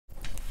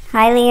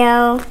Hi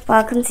Leo,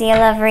 welcome to your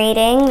love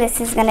reading. This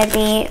is going to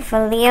be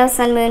for Leo,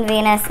 Sun, Moon,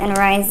 Venus, and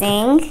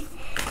Rising.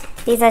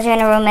 These are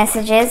general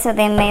messages, so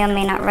they may or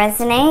may not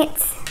resonate.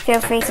 Feel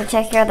free to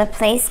check your other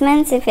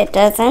placements if it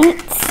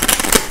doesn't.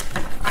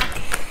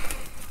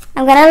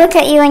 I'm going to look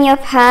at you and your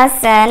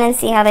person and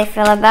see how they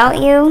feel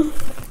about you,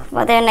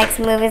 what their next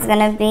move is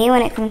going to be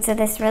when it comes to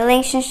this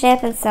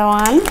relationship, and so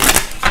on.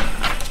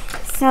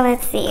 So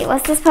let's see,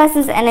 what's this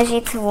person's energy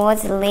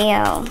towards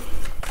Leo?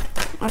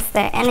 What's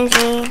their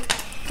energy?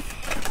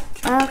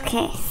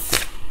 Okay.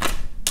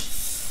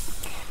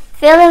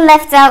 Feeling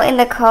left out in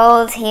the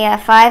cold here.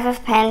 5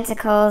 of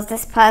Pentacles.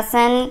 This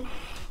person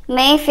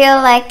may feel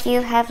like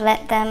you have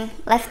left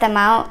them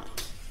out.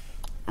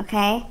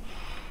 Okay.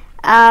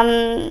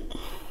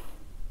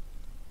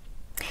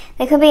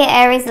 They could be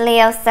Aries,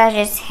 Leo,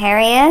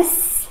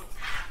 Sagittarius.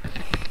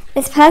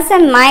 This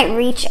person might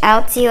reach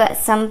out to you at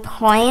some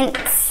point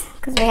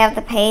because we have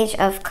the Page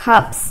of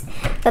Cups,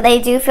 but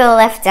they do feel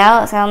left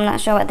out, so I'm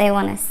not sure what they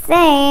want to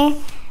say,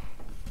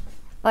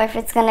 or if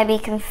it's going to be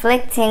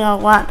conflicting or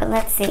what, but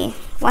let's see.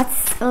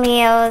 What's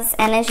Leo's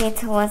energy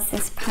towards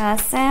this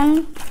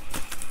person?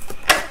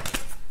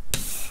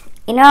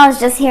 You know, I was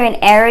just hearing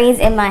Aries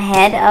in my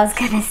head. I was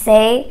going to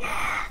say,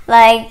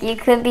 like, you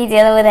could be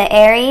dealing with an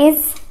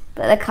Aries,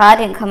 but the card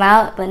didn't come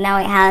out, but now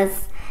it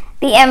has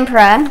the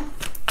Emperor.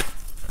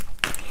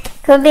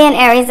 Could be an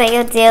Aries that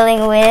you're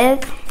dealing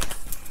with.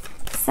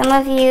 Some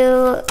of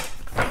you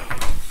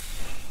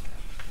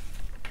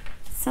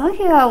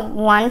are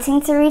wanting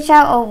to reach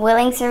out or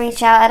willing to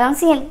reach out. I don't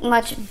see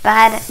much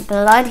bad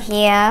blood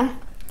here,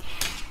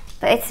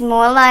 but it's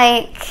more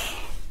like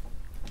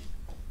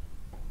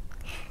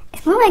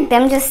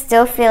them just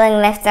still feeling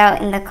left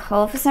out in the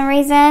cold for some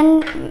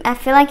reason. I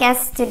feel like it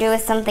has to do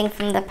with something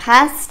from the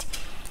past.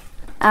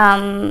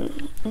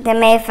 They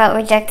may have felt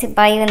rejected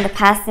by you in the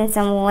past in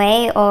some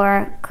way,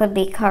 or could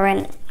be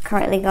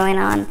currently going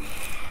on.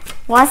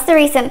 What's the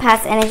recent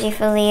past energy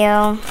for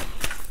Leo?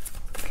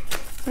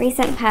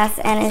 Recent past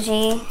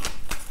energy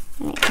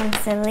when it comes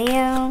to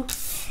Leo.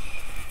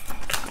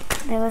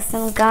 There was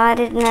some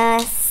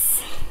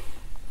guardedness.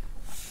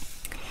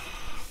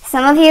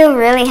 Some of you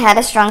really had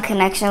a strong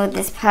connection with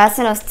this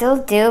person, or still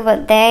do,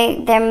 but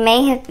there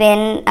may have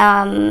been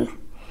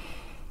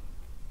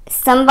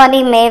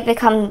somebody may have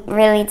become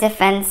really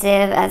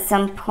defensive at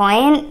some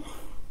point.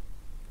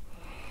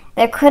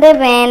 There could have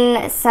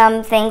been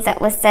some things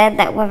that were said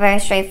that were very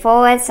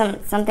straightforward.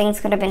 Some things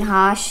could have been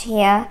harsh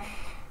here.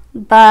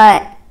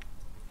 But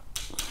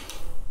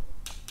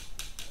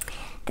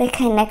the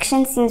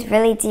connection seems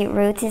really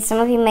deep-rooted. Some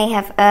of you may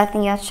have Earth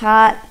in your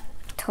chart,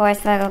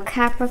 Taurus, Virgo,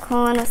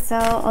 Capricorn or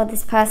so, or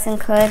this person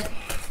could.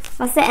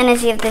 What's the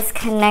energy of this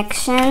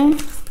connection?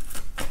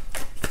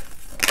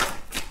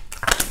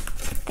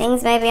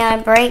 Things may be on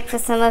a break for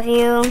some of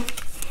you.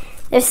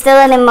 There's still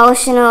an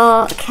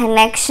emotional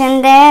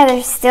connection there.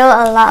 There's still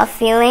a lot of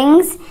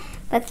feelings,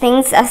 but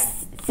things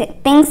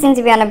seem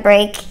to be on a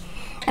break.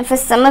 And for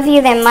some of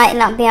you, they might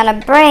not be on a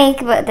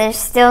break, but there's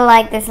still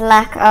like this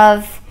lack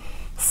of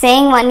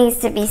saying what needs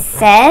to be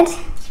said.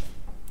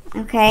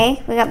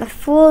 Okay, we got the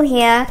Fool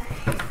here,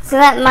 so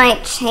that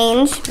might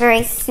change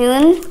very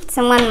soon.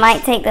 Someone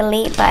might take the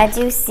leap, but I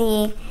do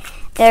see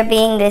there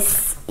being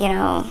this, you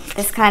know,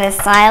 this kind of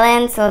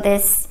silence, or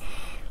this,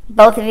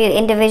 both of you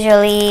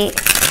individually,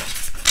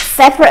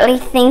 separately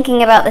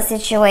thinking about the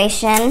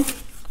situation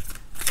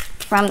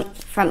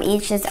from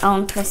each's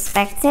own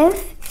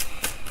perspective.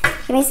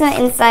 Give me some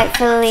insight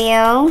for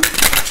Leo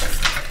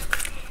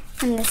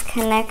and this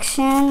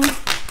connection.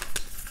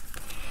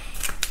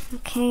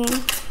 Okay.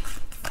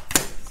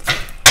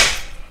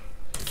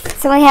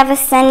 So we have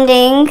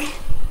ascending,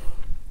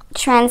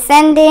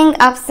 transcending,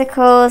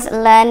 obstacles,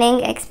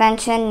 learning,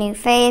 expansion, new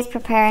phase,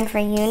 preparing for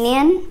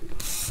union,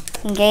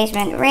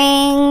 engagement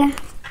ring,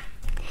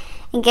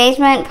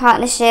 engagement,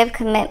 partnership,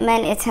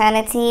 commitment,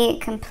 eternity,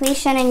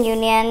 completion, and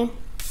union.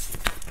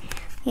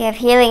 We have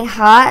healing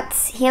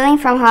hearts, healing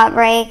from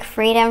heartbreak,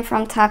 freedom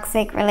from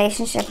toxic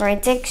relationship or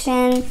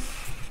addiction,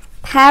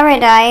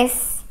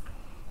 paradise,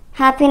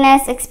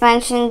 happiness,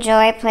 expansion,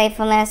 joy,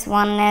 playfulness,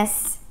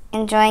 oneness,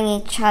 enjoying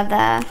each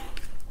other.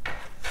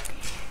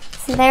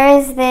 So there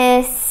is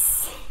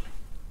this,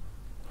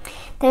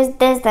 there's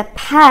the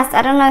past.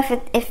 I don't know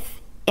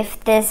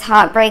if this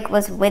heartbreak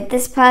was with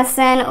this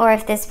person, or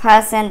if this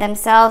person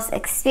themselves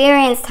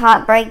experienced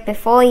heartbreak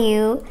before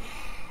you.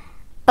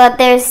 But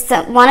there's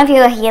one of you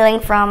are healing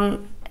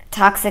from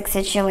toxic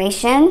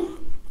situation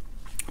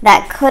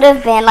that could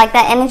have been, like,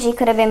 that energy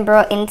could have been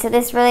brought into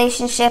this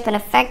relationship and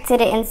affected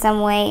it in some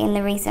way in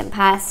the recent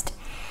past.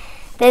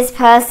 This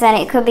person,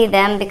 it could be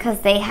them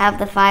because they have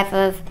the 5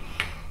 of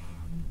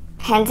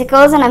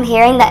Pentacles, and I'm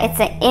hearing that it's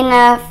an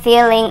inner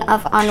feeling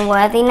of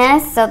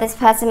unworthiness. So this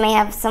person may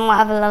have somewhat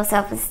of a low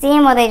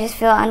self-esteem, or they just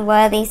feel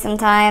unworthy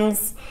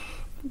sometimes.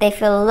 They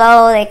feel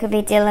low. They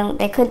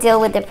could deal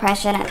with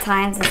depression at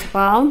times as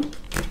well.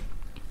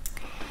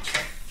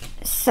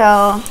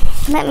 So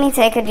let me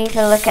take a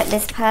deeper look at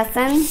this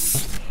person.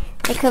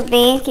 It could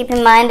be, keep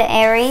in mind,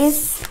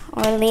 Aries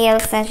or Leo,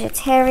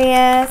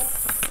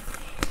 Sagittarius.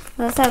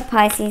 Let's have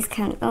Pisces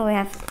can. Oh, we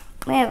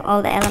have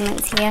all the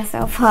elements here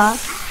so far.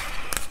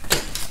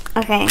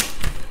 Okay.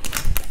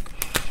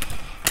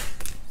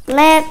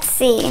 Let's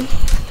see.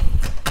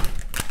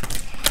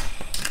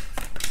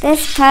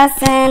 This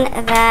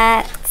person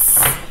that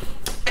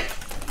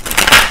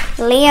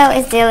Leo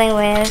is dealing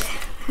with,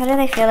 how do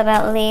they feel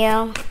about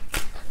Leo?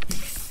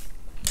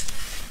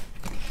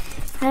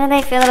 How do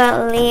they feel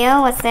about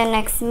Leo? What's their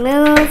next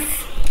move?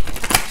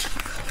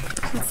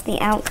 What's the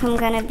outcome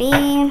gonna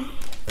be?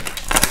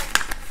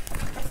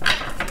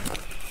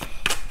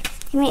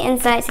 Give me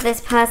insight to this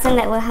person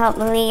that will help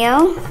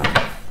Leo.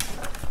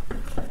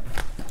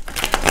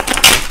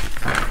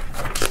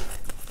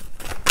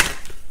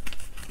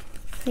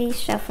 Please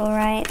shuffle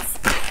rights.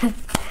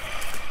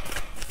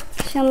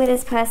 Show me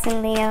this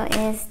person Leo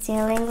is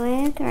dealing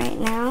with right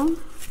now.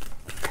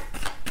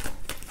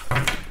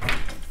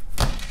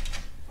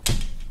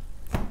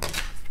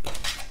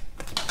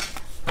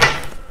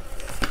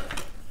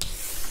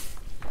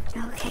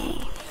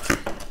 Okay.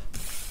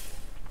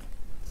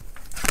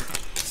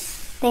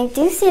 They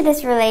do see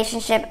this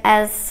relationship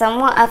as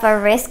somewhat of a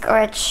risk or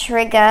a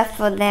trigger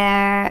for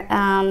their,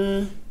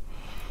 I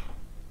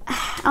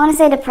want to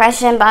say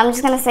depression, but I'm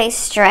just going to say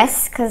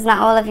stress, because not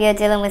all of you are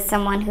dealing with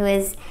someone who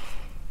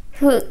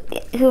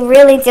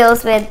really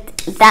deals with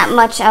that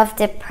much of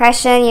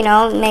depression. You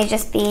know, it may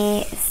just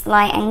be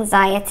slight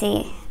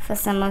anxiety for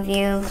some of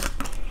you.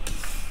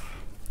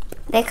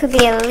 There could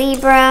be a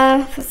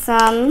Libra for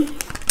some,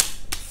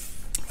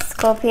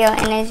 Scorpio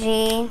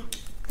energy.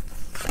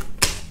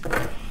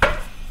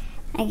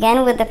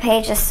 Again, with the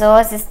Page of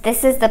Swords,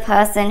 this is the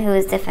person who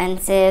is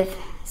defensive,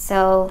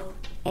 so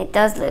it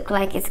does look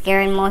like it's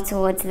gearing more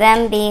towards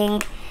them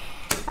being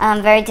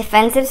very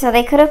defensive. So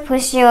they could have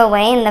pushed you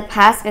away in the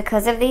past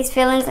because of these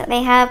feelings that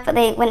they have, but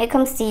when it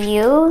comes to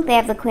you, they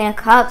have the Queen of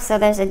Cups, so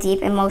there's a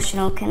deep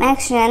emotional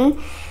connection.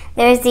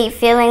 There's deep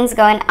feelings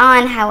going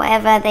on.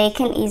 However, they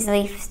can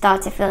easily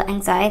start to feel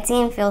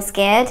anxiety and feel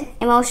scared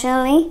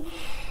emotionally.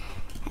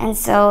 And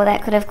so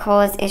that could have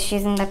caused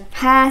issues in the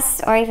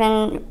past or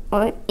even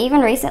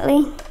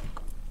recently.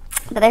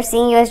 But they're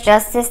seeing you as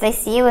justice. They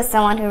see you as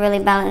someone who really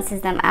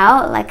balances them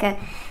out,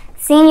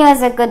 seeing you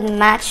as a good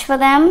match for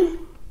them.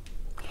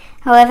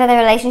 However, the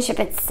relationship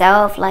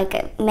itself,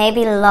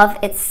 maybe love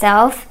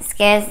itself,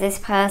 scares this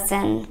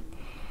person.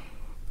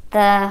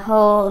 The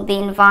whole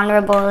being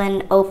vulnerable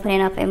and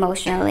opening up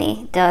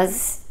emotionally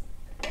does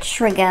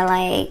trigger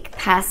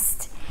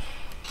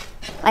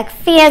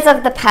fears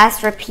of the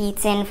past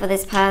repeating for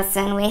this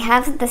person. We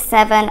have the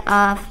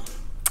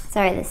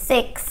the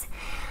 6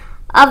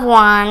 of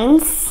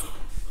Wands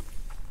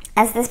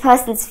as this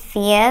person's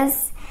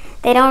fears.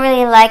 They don't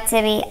really like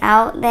to be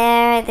out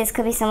there. This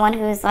could be someone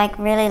who's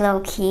really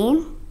low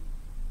key.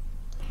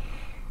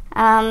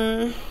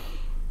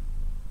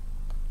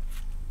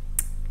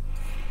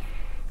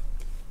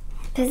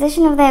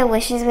 Position of their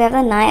wishes, we have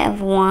the Knight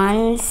of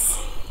Wands.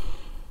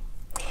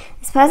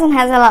 This person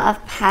has a lot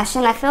of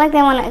passion. I feel like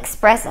they want to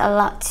express a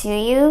lot to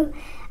you.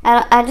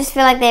 I just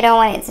feel like they don't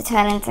want it to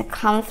turn into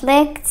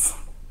conflict.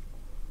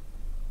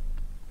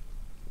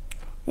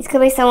 This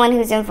could be someone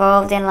who's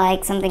involved in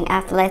something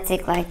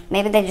athletic,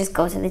 maybe they just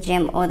go to the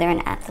gym or they're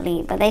an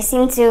athlete, but they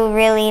seem to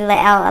really let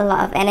out a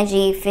lot of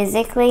energy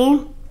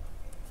physically.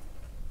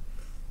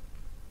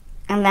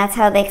 And that's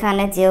how they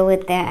kind of deal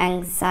with their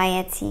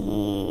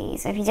anxiety.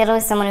 So if you're dealing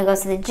with someone who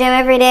goes to the gym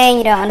every day and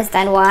you don't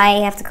understand why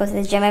you have to go to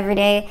the gym every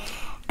day,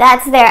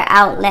 that's their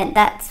outlet.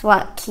 That's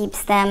what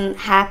keeps them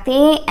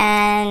happy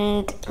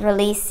and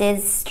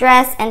releases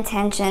stress and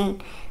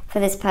tension for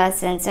this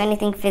person. So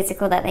anything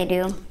physical that they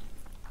do.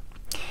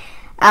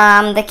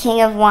 The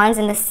King of Wands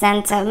in the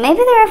center. Maybe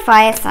they're a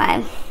fire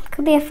sign.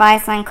 Could be a fire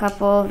sign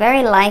couple.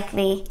 Very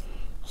likely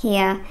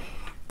here.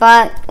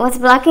 But what's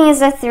blocking is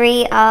the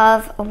 3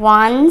 of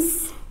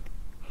Wands.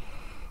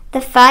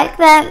 The fact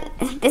that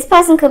this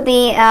person could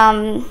be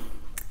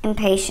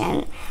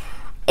impatient.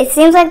 It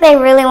seems like they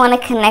really want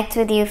to connect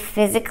with you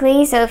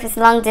physically. So if it's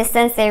long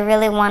distance, they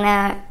really want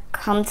to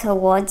come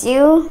towards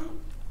you.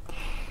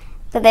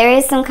 But there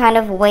is some kind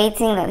of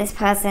waiting that this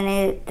person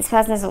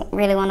doesn't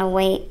really want to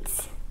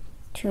wait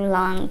too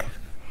long.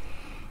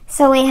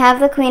 So we have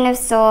the Queen of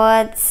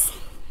Swords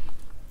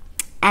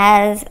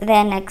as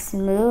their next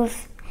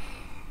move.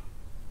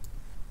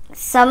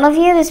 Some of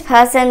you, this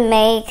person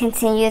may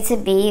continue to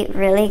be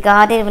really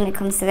guarded when it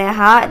comes to their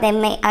heart.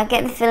 I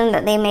get the feeling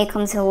that they may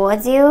come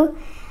towards you,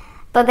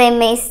 but they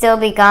may still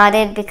be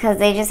guarded because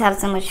they just have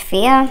so much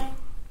fear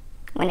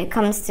when it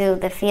comes to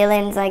the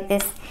feelings like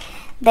this.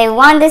 They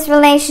want this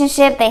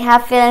relationship, they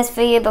have feelings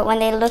for you, but when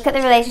they look at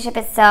the relationship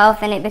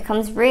itself and it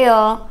becomes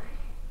real,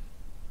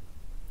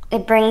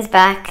 it brings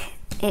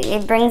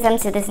them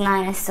to this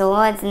 9 of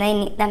Swords,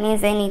 and that means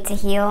they need to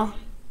heal.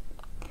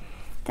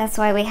 That's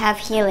why we have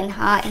healing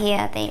heart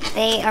here.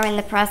 They are in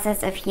the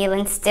process of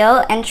healing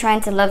still and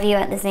trying to love you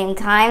at the same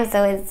time.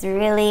 So it's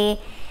really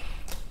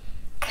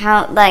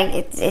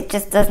they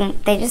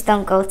just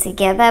don't go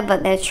together,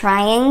 but they're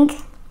trying.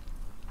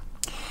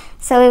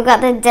 So we've got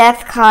the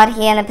Death card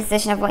here in a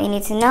position of what you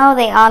need to know.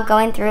 They are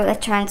going through a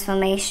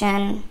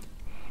transformation.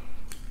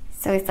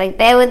 So it's like,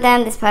 bear with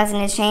them. This person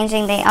is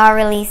changing. They are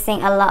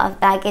releasing a lot of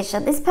baggage. So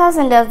this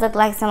person does look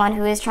like someone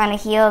who is trying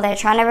to heal. They're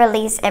trying to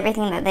release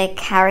everything that they're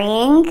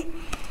carrying.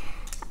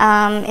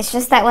 It's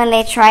just that when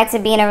they try to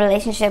be in a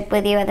relationship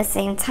with you at the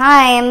same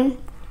time,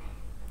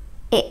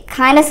 it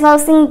kind of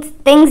slows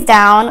things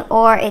down,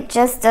 or it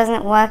just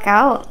doesn't work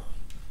out,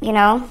 you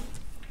know?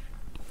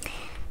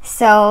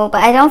 So,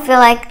 but I don't feel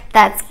like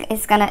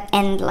it's gonna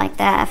end like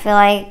that. I feel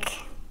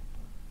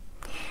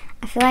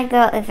like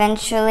they'll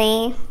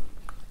eventually,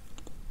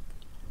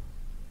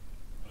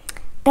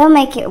 they'll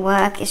make it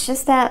work. It's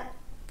just that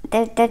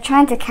they're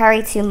trying to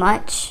carry too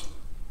much.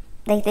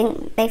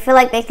 They feel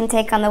like they can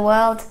take on the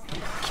world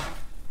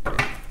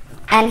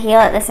and heal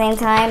at the same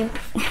time.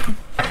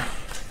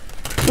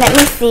 Let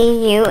me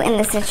see you in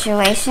the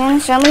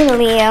situation. Show me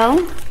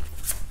Leo.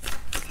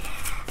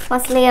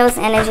 What's Leo's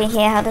energy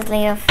here? How does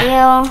Leo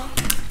feel?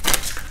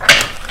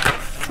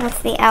 What's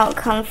the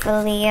outcome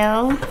for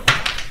Leo?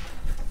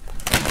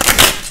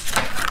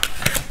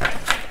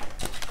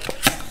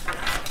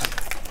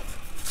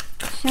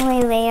 Show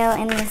me Leo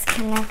in this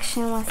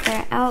connection. What's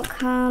their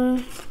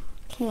outcome?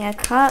 King of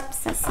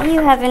Cups. I see you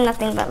having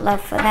nothing but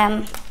love for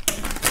them.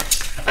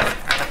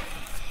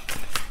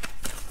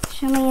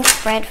 Show me a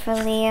spread for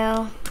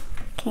Leo.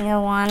 King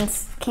of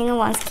Wands. King of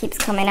Wands keeps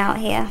coming out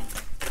here.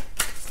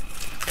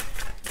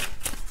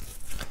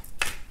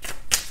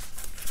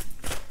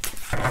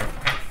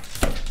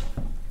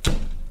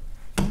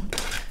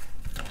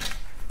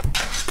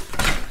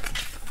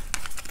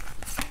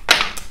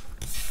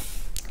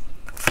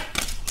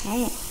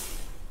 Okay.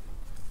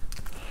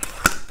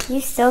 You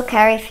still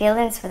carry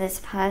feelings for this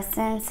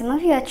person. Some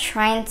of you are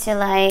trying to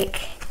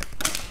like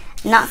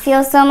not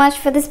feel so much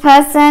for this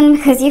person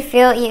because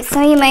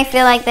some of you may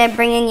feel like they're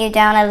bringing you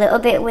down a little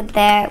bit with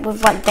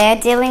what they're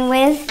dealing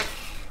with,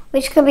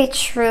 which could be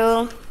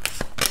true,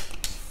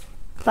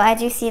 but I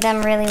do see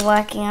them really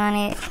working on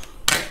it.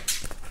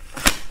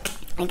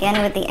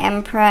 Again, with the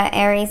Emperor,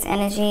 Aries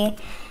energy,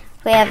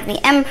 we have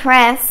the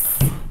Empress,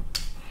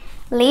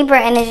 Libra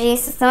energy.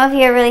 So some of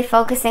you are really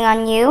focusing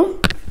on you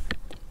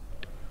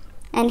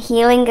and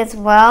healing as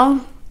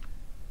well.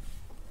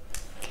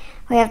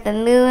 We have the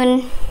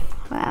Moon.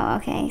 Wow,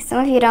 okay. Some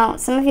of you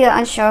are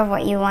unsure of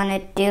what you want to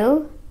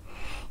do.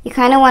 You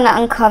kind of want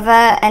to uncover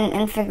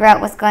and figure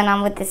out what's going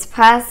on with this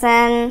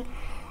person.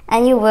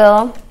 And you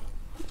will.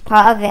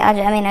 Part of it, I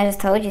mean, I just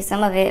told you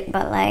some of it,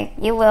 but like,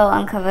 you will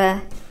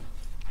uncover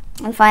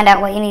and find out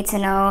what you need to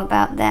know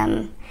about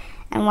them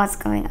and what's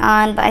going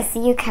on. But I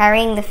see you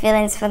carrying the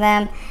feelings for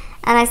them.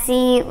 And I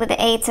see with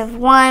the Eight of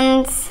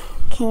Wands,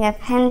 King of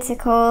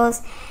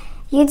Pentacles,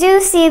 you do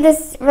see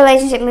this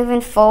relationship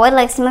moving forward.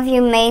 Like some of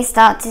you may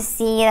start to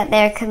see that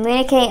they're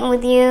communicating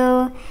with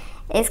you.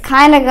 It's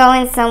kind of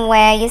going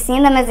somewhere. You're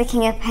seeing them as a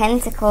King of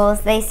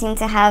Pentacles. They seem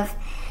to have,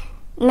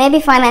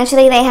 maybe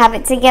financially they have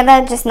it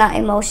together, just not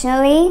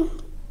emotionally.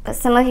 But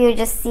some of you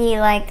just see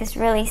like this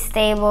really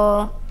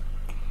stable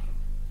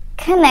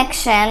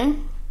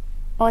connection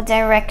or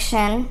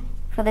direction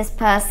for this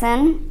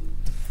person.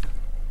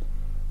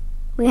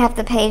 We have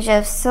the Page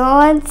of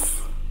Swords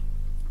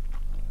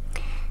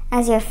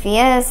as your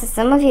fears. So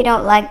some of you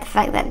don't like the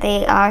fact that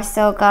they are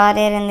so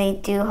guarded and they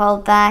do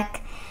hold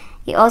back.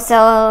 You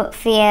also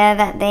fear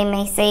that they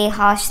may say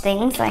harsh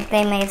things like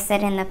they may have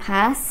said in the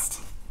past.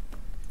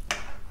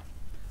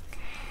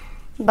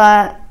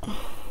 But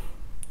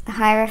the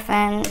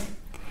Hierophant,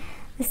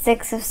 the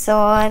Six of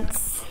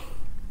Swords,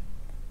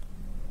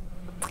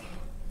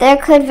 there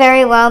could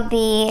very well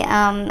be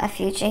a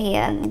future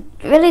here.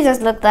 It really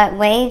does look that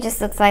way. It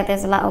just looks like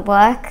there's a lot of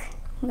work.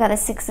 We've got the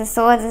Six of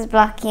Swords is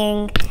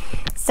blocking.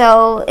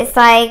 So it's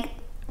like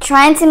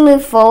trying to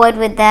move forward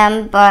with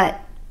them, but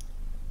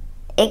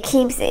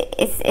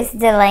it's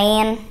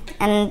delaying.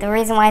 And the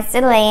reason why it's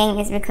delaying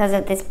is because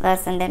of this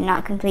person. They're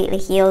not completely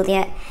healed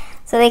yet.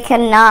 So they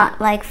cannot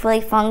like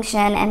fully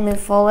function and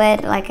move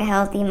forward like a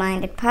healthy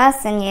minded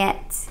person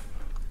yet.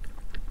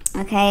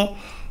 Okay.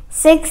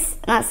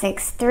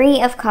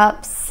 Three of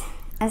Cups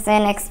as their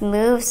next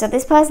move. So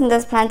this person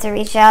does plan to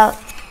reach out.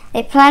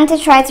 They plan to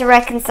try to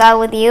reconcile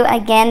with you.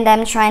 Again,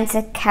 them trying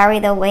to carry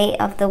the weight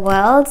of the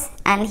world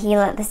and heal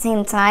at the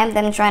same time.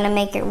 Them trying to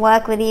make it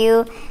work with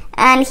you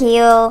and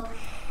heal.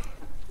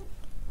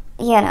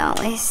 You know,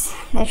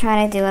 they're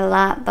trying to do a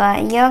lot.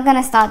 But you're going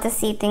to start to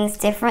see things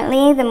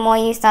differently the more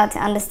you start to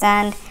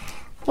understand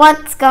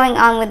what's going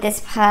on with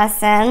this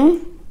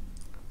person.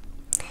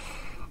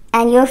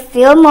 And you'll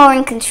feel more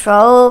in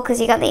control because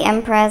you got the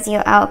Empress,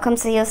 your outcome.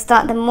 So you'll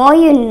start, the more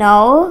you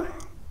know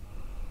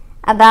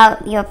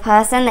about your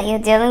person that you're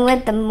dealing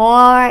with, the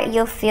more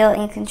you'll feel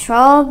in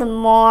control, the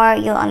more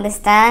you'll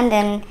understand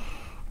and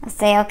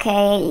say,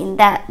 okay,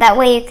 that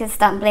way you can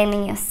stop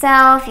blaming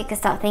yourself. You can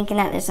start thinking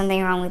that there's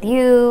something wrong with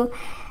you.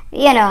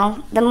 You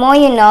know, the more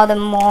you know, the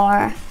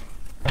more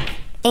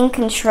in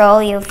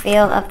control you'll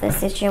feel of the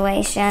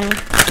situation.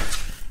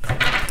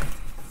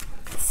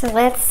 So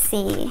let's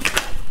see.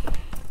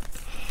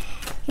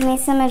 Give me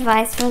some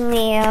advice for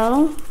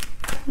Leo.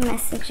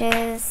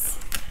 Messages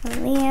for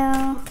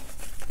Leo.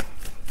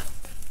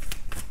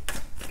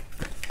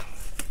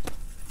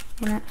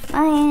 You're not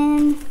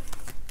flying.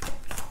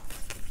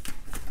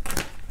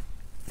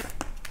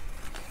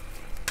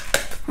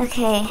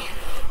 Okay.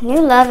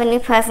 New love, a new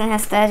person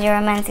has stirred your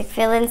romantic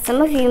feelings.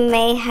 Some of you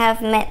may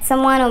have met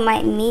someone or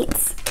might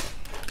meet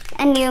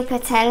a new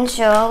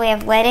potential. We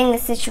have wedding. The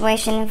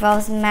situation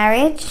involves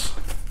marriage.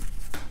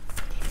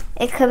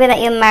 It could be that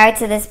you're married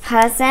to this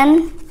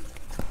person.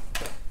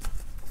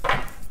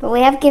 But we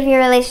have give your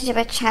relationship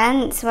a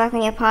chance. Work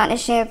on your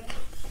partnership.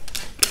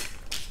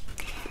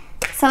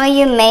 Some of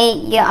you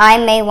your eye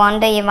may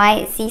wander. You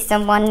might see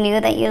someone new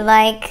that you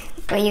like.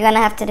 But you're going to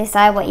have to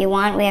decide what you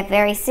want. We have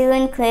very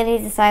soon. Clearly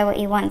decide what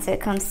you want, so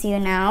it comes to you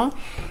now.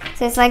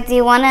 So it's like, do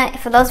you want to,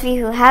 for those of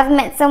you who have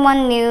met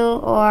someone new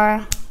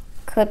or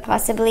could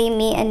possibly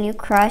meet a new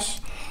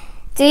crush,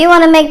 do you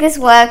want to make this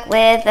work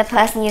with the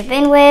person you've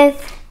been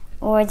with?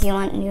 Or do you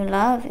want new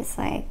love? It's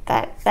like,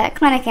 that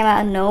kind of came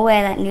out of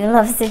nowhere, that new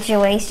love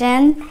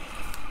situation.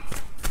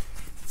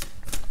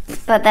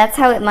 But that's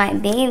how it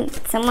might be.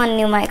 Someone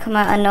new might come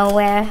out of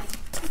nowhere,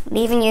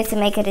 leaving you to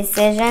make a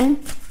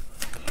decision.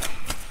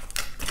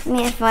 Give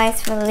me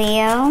advice for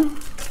Leo.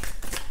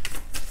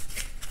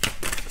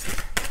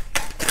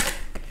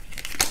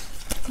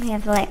 We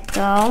have let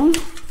go.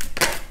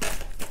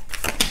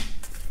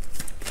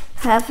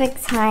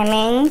 Perfect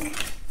timing.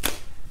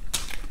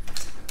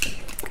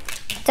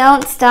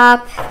 Don't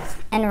stop.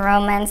 And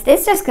romance.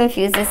 This just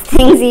confuses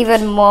things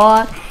even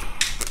more.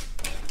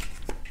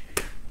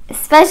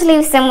 Especially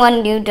if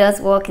someone new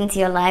does walk into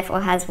your life or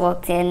has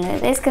walked in.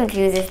 This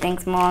confuses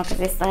things more because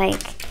it's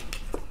like,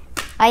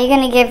 are you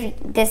going to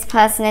give this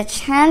person a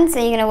chance? Are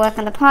you going to work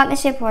on the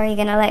partnership, or are you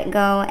going to let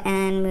go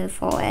and move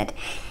forward?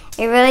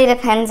 It really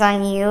depends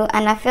on you.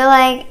 And I feel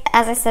like,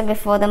 as I said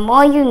before, the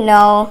more you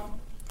know,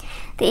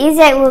 the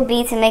easier it will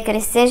be to make a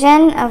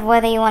decision of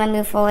whether you want to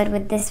move forward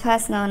with this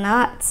person or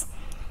not.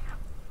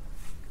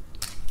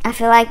 I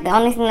feel like the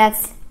only thing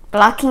that's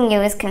blocking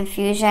you is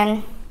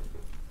confusion.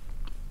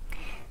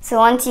 So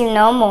once you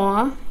know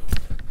more,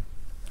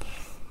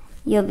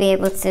 you'll be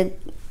able to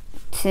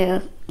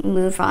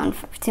move on,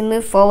 to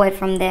move forward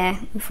from there.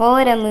 Move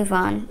forward or move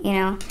on, you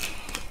know.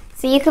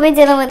 So you could be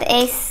dealing with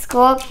a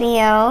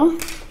Scorpio,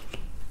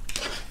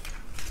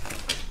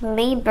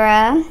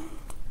 Libra,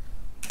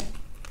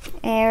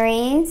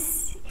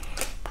 Aries,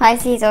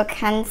 Pisces or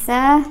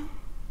Cancer.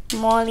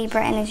 More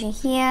Libra energy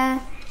here.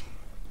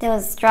 There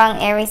was strong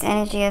Aries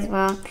energy as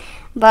well.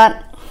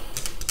 But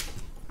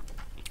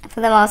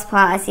for the most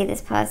part, I see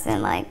this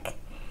person like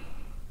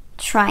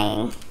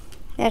trying.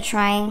 They're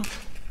trying.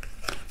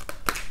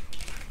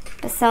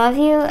 But some of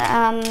you,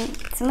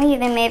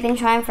 they may have been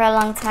trying for a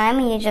long time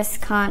and you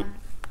just can't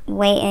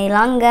wait any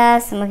longer.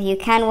 Some of you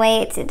can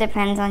wait. It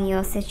depends on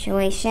your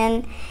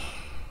situation.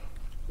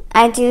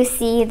 I do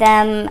see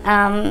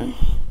them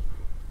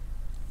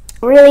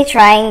really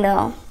trying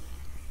though.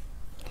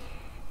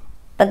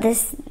 But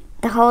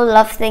the whole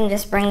love thing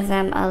just brings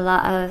them a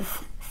lot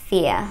of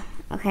fear,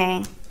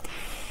 okay?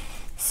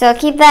 So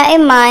keep that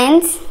in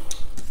mind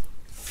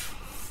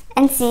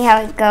and see how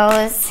it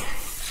goes.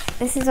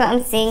 This is what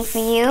I'm seeing for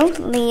you,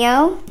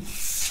 Leo.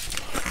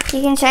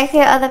 You can check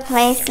your other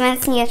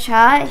placements in your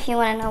chart if you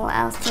want to know what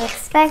else to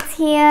expect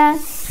here.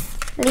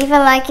 Leave a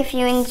like if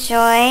you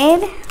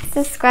enjoyed.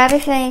 Subscribe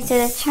if you're new to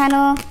the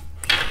channel.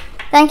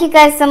 Thank you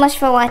guys so much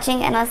for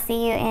watching, and I'll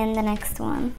see you in the next one.